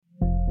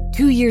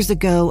2 years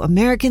ago,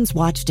 Americans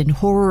watched in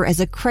horror as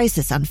a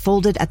crisis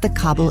unfolded at the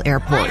Kabul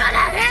airport.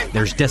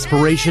 There's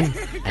desperation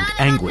and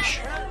anguish.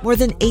 More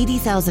than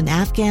 80,000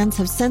 Afghans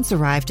have since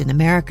arrived in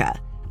America,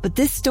 but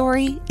this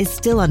story is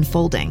still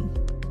unfolding.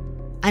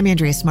 I'm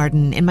Andrea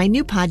Martin. In my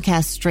new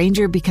podcast,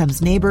 Stranger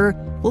Becomes Neighbor,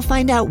 we'll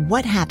find out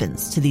what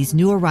happens to these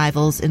new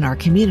arrivals in our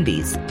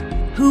communities.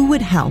 Who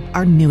would help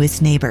our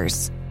newest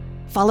neighbors?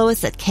 Follow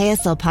us at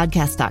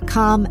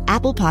kslpodcast.com,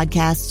 Apple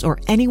Podcasts, or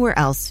anywhere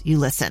else you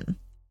listen.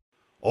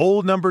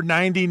 Old number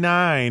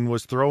 99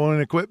 was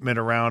throwing equipment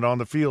around on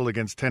the field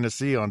against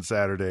Tennessee on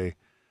Saturday.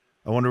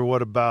 I wonder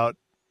what about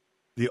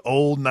the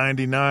old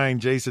 99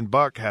 Jason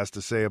Buck has to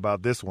say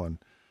about this one.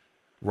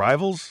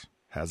 Rivals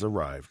has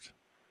arrived.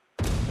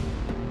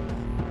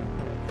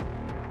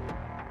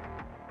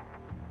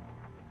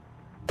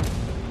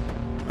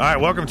 All right,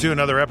 welcome to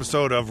another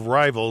episode of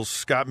Rivals.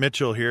 Scott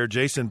Mitchell here,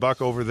 Jason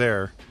Buck over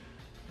there.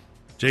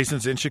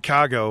 Jason's in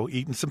Chicago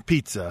eating some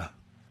pizza,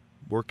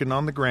 working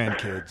on the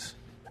grandkids.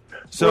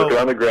 Working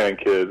on the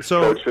grandkids,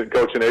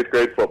 coaching 8th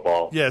grade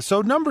football. Yeah,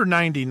 so number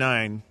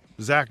 99,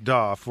 Zach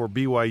Doff for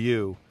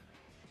BYU,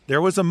 there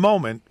was a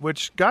moment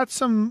which got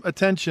some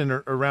attention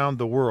around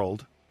the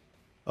world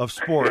of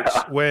sports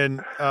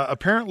when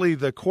apparently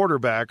the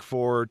quarterback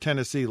for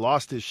Tennessee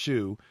lost his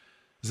shoe.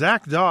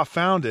 Zach Doff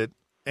found it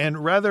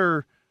and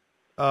rather,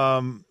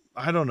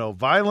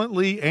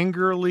 violently,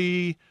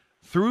 angrily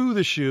threw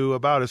the shoe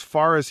about as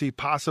far as he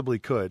possibly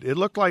could. It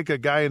looked like a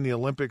guy in the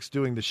Olympics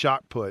doing the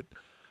shot put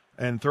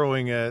and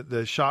throwing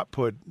the shot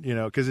put,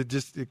 because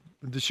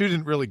the shoe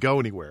didn't really go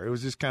anywhere. It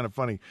was just kind of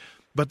funny.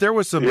 But there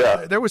was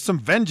some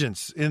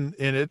vengeance in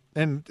it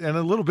and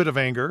a little bit of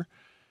anger.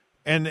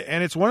 And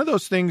it's one of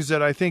those things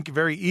that I think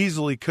very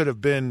easily could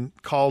have been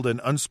called an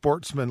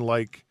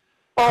unsportsmanlike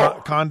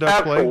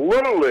conduct play.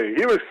 Absolutely.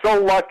 He was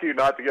so lucky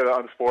not to get an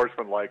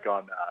unsportsmanlike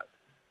on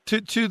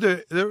that. To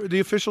the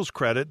officials'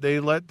 credit,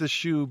 they let the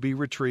shoe be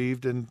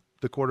retrieved and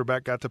the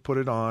quarterback got to put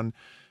it on.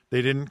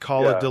 They didn't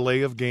call a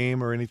delay of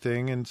game or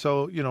anything, and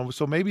so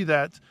maybe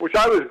that, which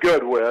I was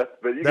good with,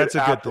 but you could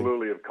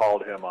absolutely have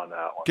called him on that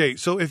one. Okay,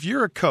 so if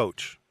you're a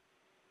coach,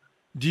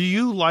 do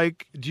you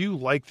like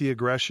the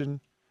aggression?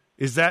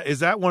 Is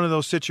that one of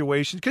those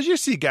situations? Because you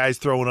see guys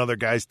throwing other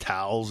guys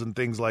towels and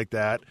things like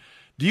that.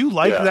 Do you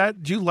like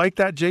that? Do you like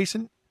that,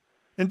 Jason?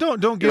 And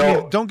don't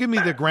give me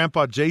the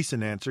Grandpa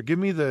Jason answer. Give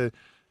me the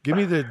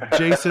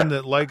Jason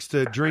that likes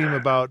to dream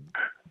about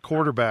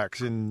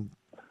quarterbacks and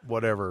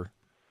whatever.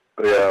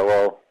 Yeah,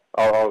 well,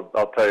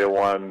 I'll tell you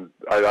one.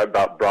 I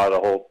about brought a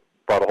whole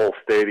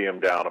stadium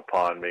down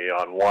upon me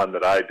on one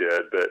that I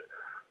did. But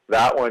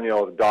that one, he's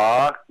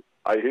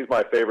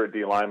my favorite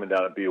D lineman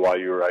down at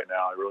BYU right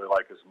now. I really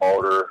like his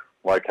motor,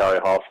 like how he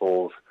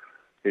hustles.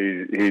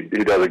 He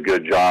does a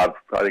good job.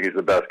 I think he's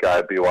the best guy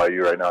at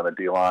BYU right now on the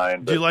D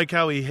line. Do you like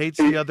how he hates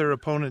the other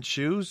opponent's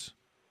shoes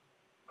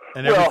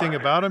and everything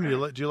about him?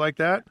 Do you like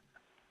that?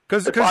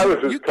 If I was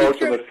his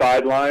coach on the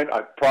sideline,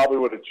 I probably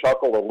would have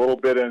chuckled a little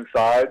bit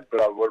inside, but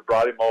I would have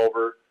brought him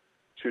over,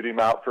 chewed him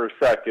out for a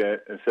second,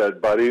 and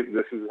said, buddy,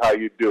 this is how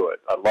you do it.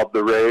 I love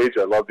the rage.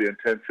 I love the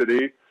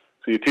intensity.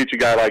 So you teach a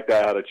guy like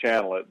that how to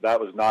channel it. That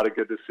was not a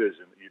good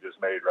decision that you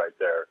just made right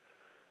there.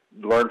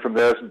 Learn from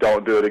this.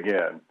 Don't do it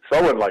again. So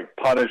I wouldn't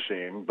punish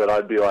him, but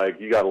I'd be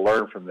like, you got to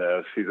learn from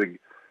this. He's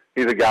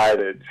a guy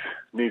that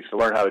needs to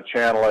learn how to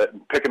channel it,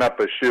 and picking up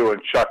a shoe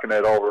and chucking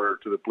it over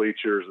to the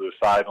bleachers or the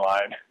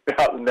sideline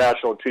out on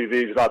national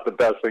TV is not the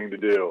best thing to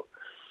do.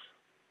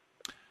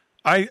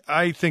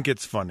 I think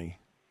it's funny.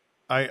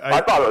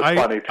 I thought it was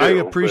funny too. I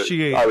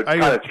appreciate. I would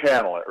kind of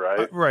channel it,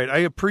 right? Right. I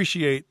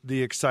appreciate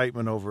the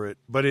excitement over it,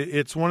 but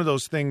it's one of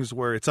those things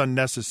where it's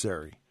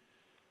unnecessary.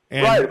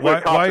 And right.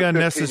 Why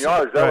unnecessary?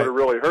 Yards, that would have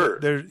really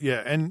hurt.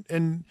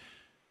 And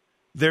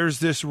there's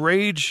this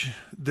rage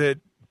that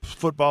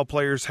football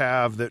players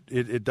have that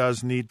it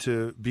does need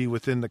to be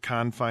within the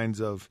confines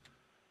of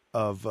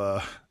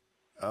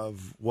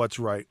what's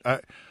right.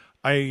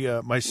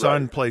 My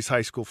son plays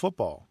high school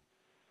football,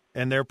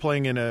 and they're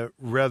playing in a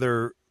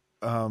rather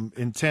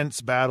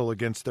intense battle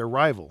against their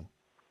rival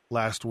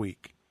last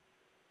week.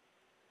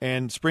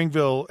 And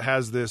Springville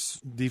has this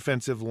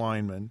defensive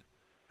lineman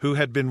who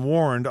had been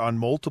warned on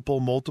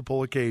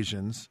multiple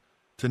occasions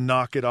to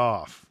knock it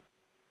off.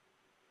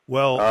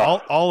 Well,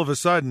 all of a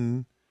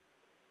sudden,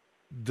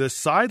 the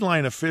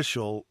sideline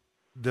official,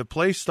 the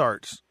play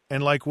starts,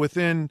 and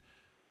within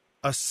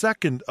a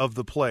second of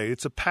the play,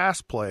 it's a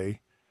pass play,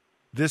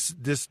 this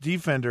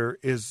defender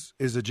is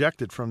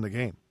ejected from the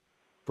game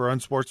for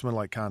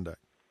unsportsmanlike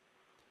conduct.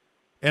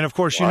 And of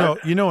course,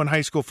 you know in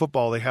high school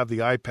football they have the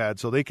iPad,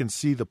 so they can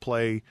see the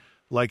play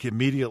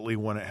immediately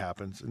when it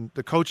happens. And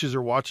the coaches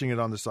are watching it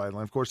on the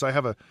sideline. Of course, I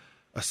have a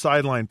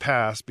sideline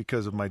pass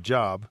because of my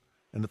job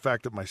and the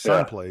fact that my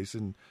son plays,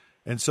 and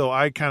so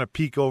I kind of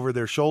peek over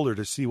their shoulder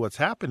to see what's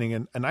happening,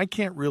 and I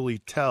can't really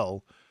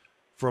tell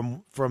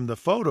from the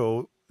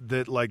photo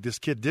that this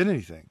kid did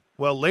anything.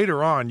 Well,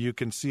 later on you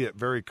can see it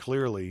very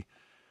clearly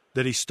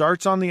that he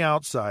starts on the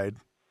outside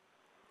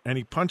and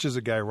he punches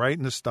a guy right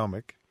in the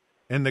stomach,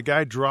 and the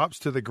guy drops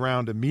to the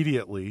ground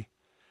immediately,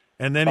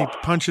 and then he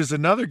punches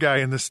another guy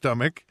in the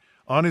stomach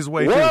on his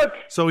way What? through.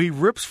 So he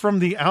rips from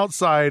the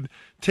outside,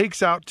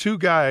 takes out two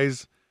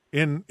guys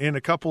in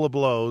a couple of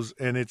blows,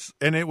 and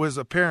it was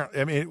apparent.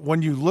 I mean,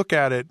 when you look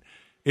at it,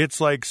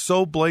 it's like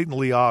so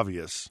blatantly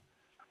obvious.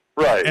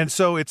 Right. And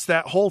so it's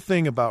that whole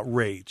thing about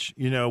rage,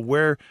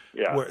 where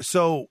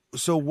so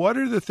what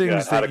are the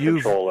things that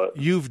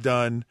you've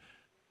done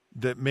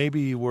that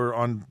maybe were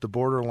on the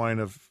borderline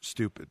of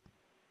stupid?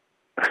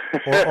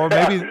 or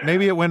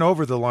maybe it went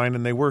over the line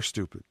and they were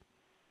stupid.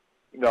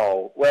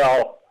 No.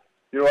 Well,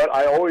 you know what?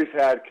 I always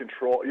had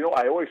control.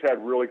 I always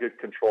had really good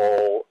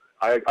control.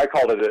 I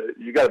called it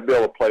you got to be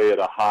able to play at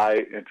a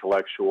high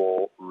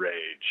intellectual rage.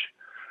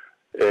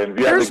 And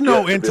there's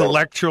no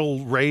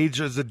intellectual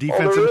rage as a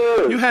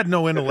defensive. You had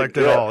no intellect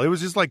at all. It was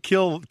just like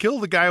kill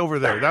the guy over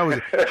there. That was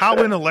how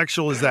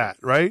intellectual is that,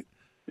 right?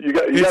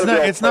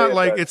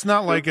 It's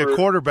not like a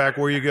quarterback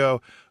where you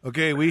go,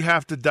 okay, we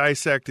have to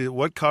dissect it,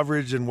 what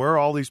coverage and where are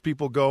all these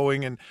people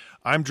going, and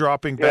I'm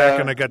dropping back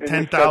and I got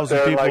 10,000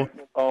 people.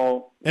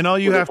 And all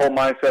you have whole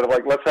mindset of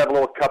like, let's have a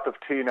little cup of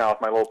tea now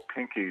with my little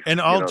pinkies.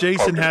 And all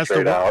Jason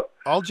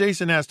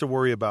has to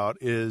worry about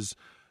is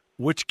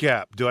which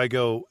gap. Do I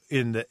go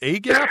in the A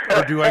gap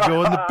or do I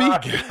go in the B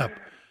gap?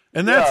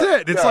 And that's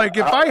it. It's like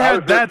if I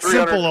had that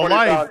simple a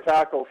life.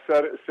 Tackle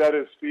set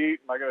his feet.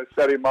 Am I going to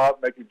set him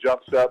up, make him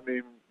jump step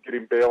me, get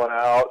him bailing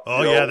out?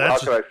 Oh, yeah. How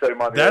can I set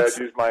him on the edge,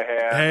 use my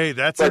hand? Hey,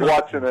 that's like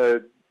watching a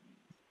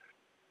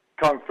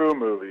kung fu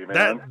movie,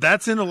 man.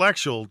 That's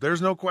intellectual.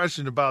 There's no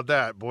question about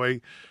that,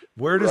 boy.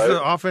 Where does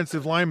the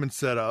offensive lineman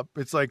set up?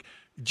 It's like,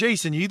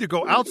 Jason, you either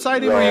go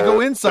outside him or you go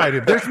inside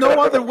him. There's no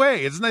other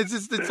way. It's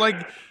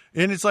like...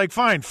 And it's like,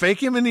 fine,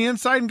 fake him in the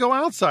inside and go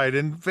outside,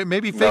 and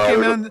maybe fake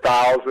him in.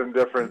 1,000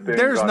 different things.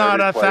 There's not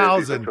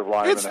 1,000.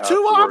 It's two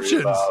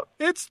options.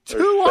 It's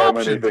two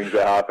options. So many things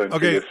that happen.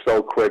 Okay, it's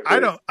so quick.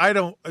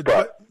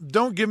 But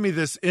don't give me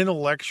this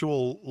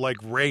intellectual like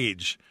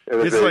rage. There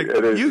was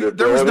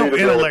no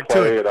intellect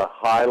to it. At a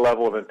high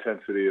level of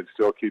intensity and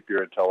still keep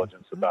your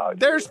intelligence about you.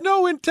 There's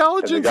no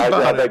intelligence about it. The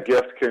guys that have that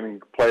gift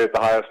can play at the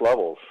highest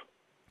levels.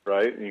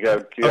 Right? You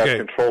have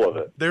control of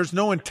it. There's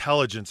no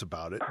intelligence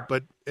about it,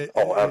 but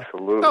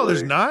absolutely. No,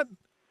 there's not.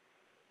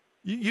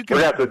 You can.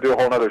 We have to do a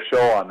whole other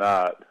show on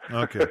that.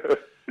 Okay.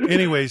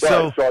 Anyway,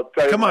 so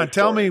come on,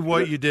 tell me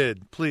what you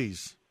did,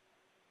 please.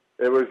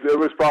 It was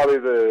probably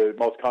the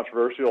most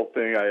controversial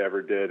thing I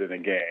ever did in a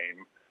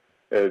game,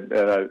 and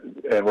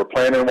we're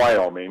playing in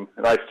Wyoming,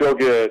 and I still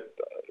get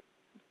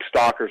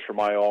stalkers from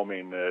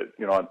Wyoming that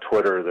on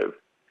Twitter that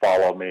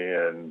follow me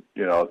and,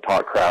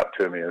 talk crap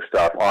to me and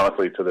stuff,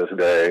 honestly, to this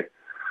day.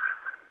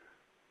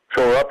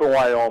 So we're up in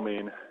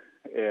Wyoming,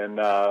 and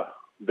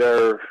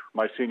they're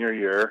my senior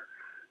year,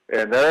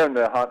 and they're in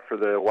the hunt for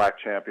the WAC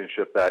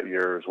championship that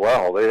year as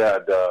well. They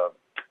had,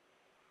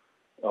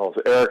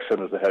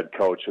 Erickson was the head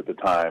coach at the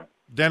time.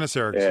 Dennis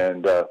Erickson.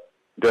 And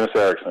Dennis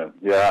Erickson,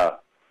 yeah.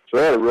 So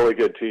they had a really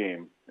good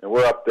team. And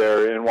we're up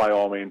there in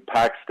Wyoming,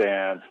 packed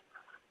stands.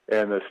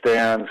 And the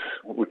stands,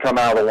 we come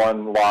out of the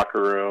one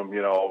locker room,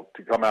 to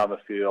come out in the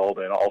field,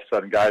 and all of a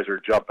sudden guys are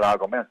jumping out. I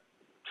go, man,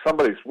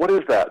 what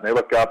is that? And they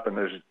look up, and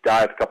there's a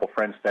guy with a couple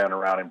friends standing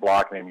around him,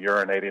 blocking him,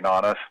 urinating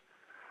on us.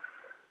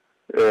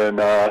 And,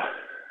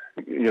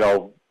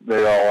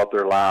 they're all up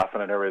there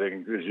laughing and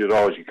everything. As you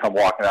come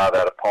walking out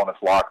of that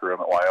opponent's locker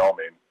room at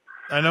Wyoming.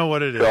 I know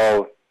what it is.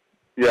 So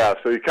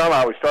you come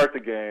out, we start the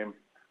game.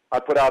 I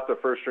put out the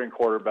first-string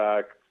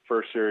quarterback,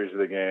 first series of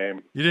the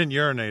game. You didn't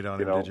urinate on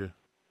him, did you?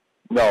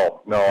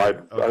 No. I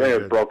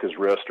think it broke his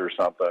wrist or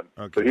something.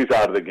 Okay. So he's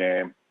out of the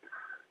game.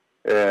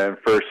 And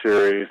first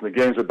series, and the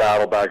game's a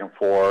battle back and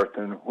forth,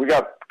 and we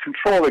got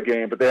control of the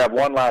game, but they have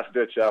one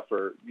last-ditch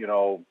effort,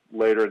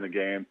 later in the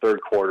game, third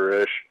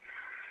quarter-ish.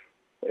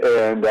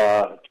 And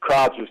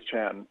crowd's just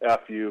chanting,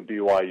 F-U,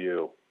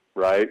 BYU,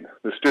 right?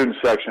 The student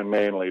section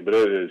mainly, but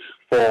it is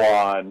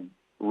full-on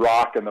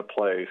rocking the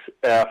place,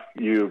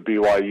 F-U,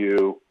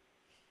 BYU,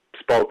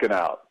 spoken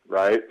out,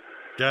 right?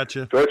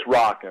 Gotcha. So it's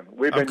rocking.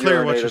 We've been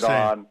urinated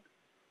on.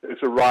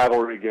 It's a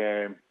rivalry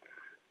game,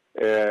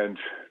 and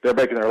they're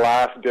making their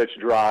last-ditch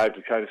drive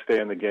to kind of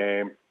stay in the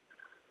game.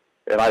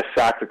 And I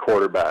sack the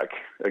quarterback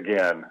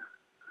again.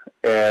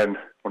 And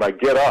when I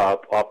get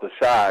up off the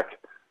sack,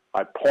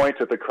 I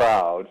point at the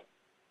crowd.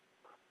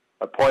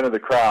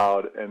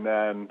 And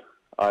then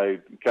I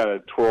kind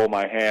of twirl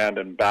my hand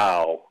and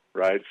bow,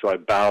 right? So I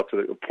bow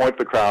point to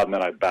the crowd, and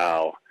then I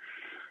bow.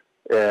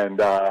 And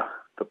the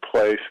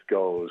place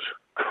goes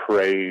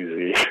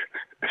crazy.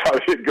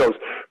 It goes,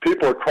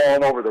 people are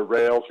crawling over the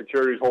rails.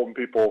 Security's holding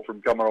people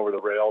from coming over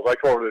the rails. I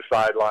go over the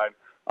sideline.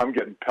 I'm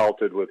getting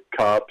pelted with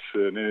cups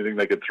and anything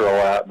they could throw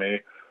at me.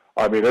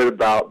 I mean, it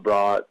about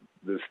brought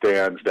the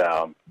stands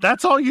down.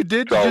 That's all you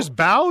did? So, you just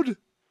bowed?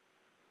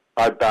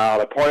 I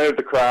bowed. I pointed at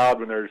the crowd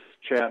when there's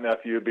chanting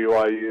F-U,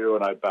 BYU,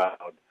 and I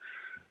bowed.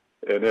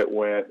 And it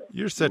went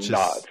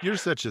nuts. You're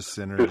such a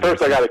sinner. At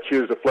first I got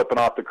accused of flipping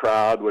off the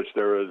crowd, which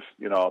there was,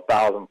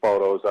 1,000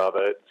 photos of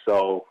it.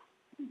 So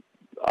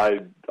I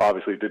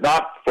obviously did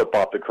not flip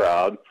off the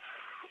crowd.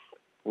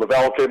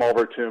 Lavelle came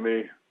over to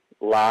me,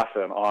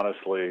 laughing,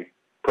 honestly,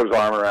 put his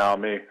arm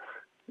around me,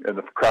 and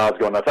the crowd's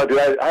going nuts.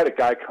 I had a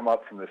guy come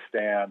up from the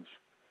stands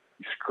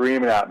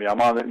screaming at me.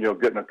 I'm on,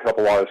 getting a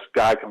couple of this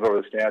guy comes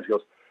over the stands. He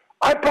goes,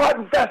 "I brought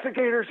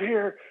investigators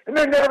here, and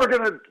they're never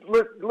going to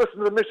listen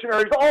to the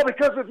missionaries, all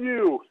because of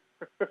you."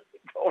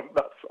 Going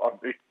nuts on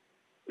me.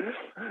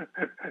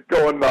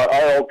 Going nuts.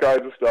 All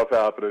kinds of stuff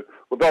happening.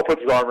 LaBelle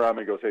puts his arm around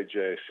me and goes, "Hey,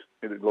 Jace."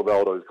 LaBelle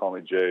would always call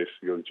me Jace.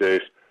 He goes,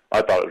 "Jace,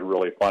 I thought it was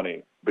really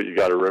funny, but you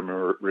got to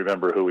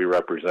remember who we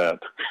represent."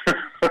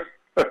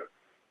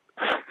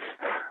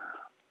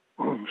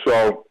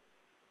 So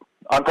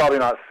I'm probably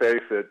not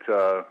safe at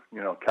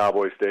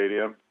Cowboy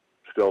Stadium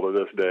still to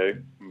this day,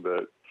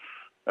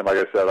 and like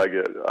I said,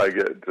 I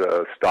get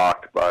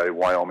stalked by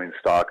Wyoming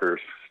stalkers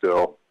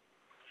still.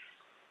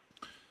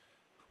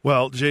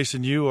 Well,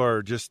 Jason, you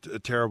are just a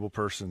terrible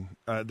person.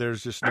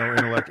 There's just no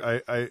intellect.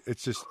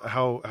 It's just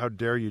how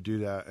dare you do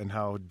that, and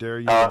how dare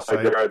you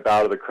incite I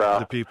bow to the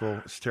crowd. The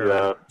people. It's terrible.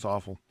 Yeah. It's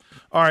awful.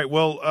 All right.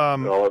 Well,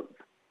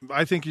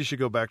 I think you should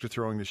go back to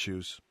throwing the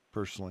shoes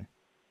personally.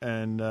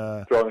 And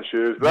throwing the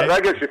shoes.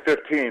 That gets you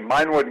 15.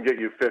 Mine wouldn't get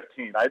you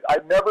 15. I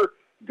never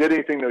did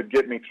anything that would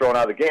get me thrown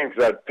out of the game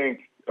because I'd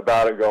think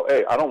about it and go,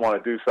 "Hey, I don't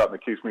want to do something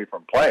that keeps me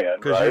from playing."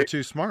 Because you're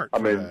too smart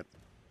for that.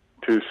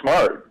 Too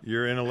smart.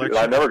 You're intellectual.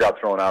 I never got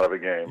thrown out of a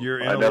game.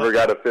 I never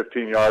got a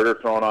 15-yarder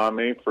thrown on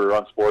me for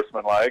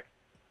unsportsmanlike.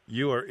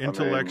 You are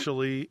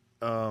intellectually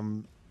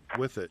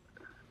with it.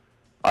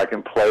 I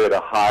can play at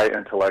a high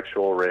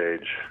intellectual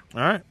rage.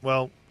 All right.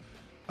 Well,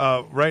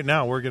 right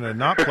now we're going to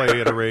not play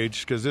at a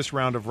rage because this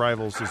round of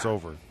Rivals is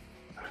over.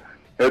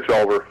 It's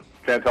over.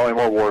 Can't tell any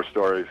more war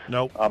stories.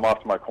 Nope. I'm off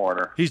to my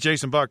corner. He's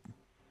Jason Buck.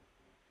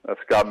 That's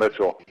Scott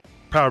Mitchell.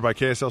 Powered by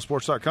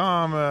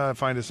KSLSports.com.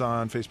 Find us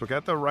on Facebook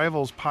at The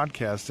Rivals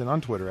Podcast and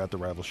on Twitter at The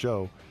Rivals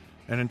Show.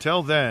 And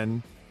until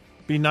then,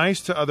 be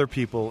nice to other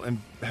people and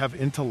have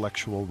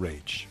intellectual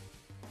rage.